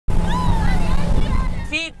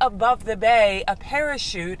above the bay, a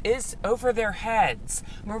parachute is over their heads.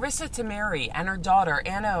 Marissa Tameri and her daughter,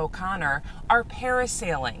 Anna O'Connor, are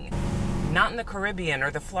parasailing. Not in the Caribbean or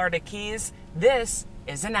the Florida Keys. This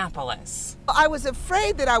is Annapolis. I was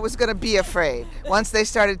afraid that I was going to be afraid once they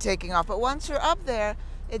started taking off. But once you're up there,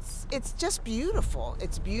 it's just beautiful.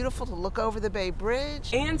 It's beautiful to look over the Bay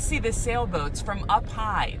Bridge. And see the sailboats from up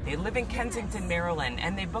high. They live in Kensington, Maryland,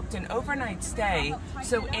 and they booked an overnight stay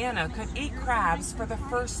so Anna could eat crabs for the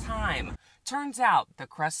first time. Turns out the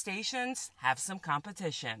crustaceans have some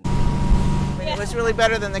competition. It was really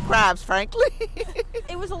better than the crabs, frankly.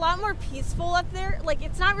 It was a lot more peaceful up there. Like,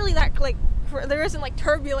 it's not really that, there isn't like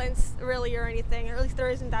turbulence really or anything, or at least there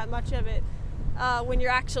isn't that much of it when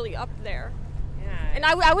you're actually up there. And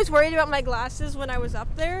I was worried about my glasses when I was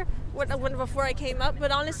up there, before I came up,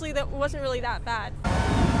 but honestly, that wasn't really that bad.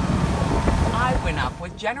 I went up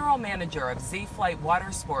with General Manager of Z Flight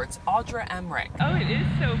Watersports, Audra Emmerich. Oh, it is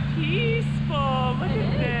so peaceful. Look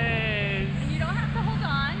at this. And you don't have to hold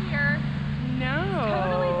on. You're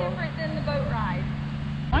totally different than the boat ride.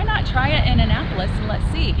 Why not try it in Annapolis and let's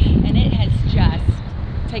see? And it has just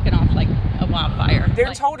taken off like a wildfire.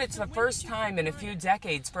 They're told it's the first time in a few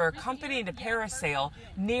decades for a company to parasail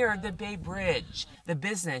near the Bay Bridge. The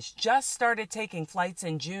business just started taking flights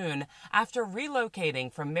in June after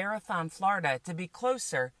relocating from Marathon, Florida to be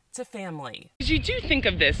closer to family. You do think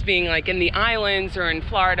of this being like in the islands or in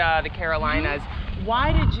Florida, the Carolinas.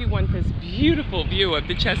 Why did you want this beautiful view of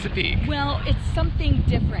the Chesapeake? Well, it's something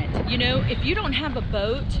different. You know, if you don't have a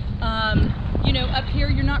boat, you know, up here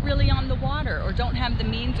you're not really on the water or don't have the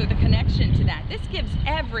means or the connection to that. This gives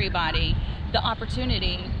everybody the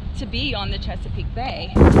opportunity to be on the Chesapeake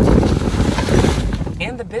Bay.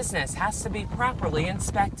 And the business has to be properly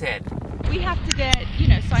inspected. We have to get, you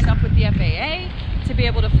know, signed off with the FAA to be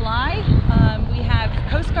able to fly. We have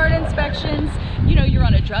Coast Guard inspections. You know, you're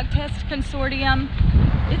on a drug test consortium.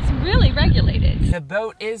 It's really regulated. The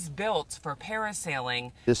boat is built for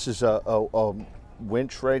parasailing. This is a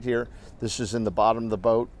winch right here. This is in the bottom of the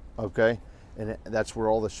boat, okay? And that's where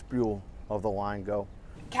all the spool of the line go.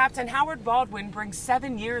 Captain Howard Baldwin brings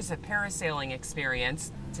 7 years of parasailing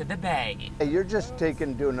experience to the bay. You're just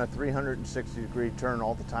doing a 360-degree turn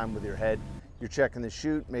all the time with your head. You're checking the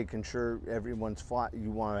chute, making sure everyone's flying.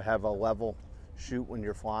 You want to have a level chute when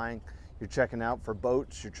you're flying. You're checking out for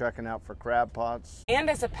boats, you're checking out for crab pots. And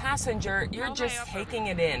as a passenger, you're just taking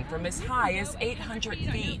it in from as high as 800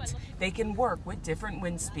 feet. They can work with different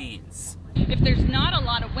wind speeds. If there's not a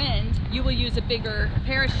lot of wind, you will use a bigger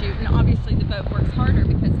parachute, and obviously the boat works harder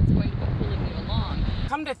because it's going to be pulling you along.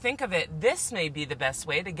 Come to think of it, this may be the best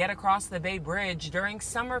way to get across the Bay Bridge during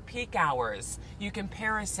summer peak hours. You can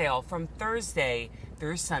parasail from Thursday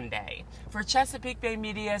through Sunday. For Chesapeake Bay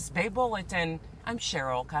Media's Bay Bulletin, I'm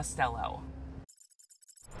Cheryl Costello.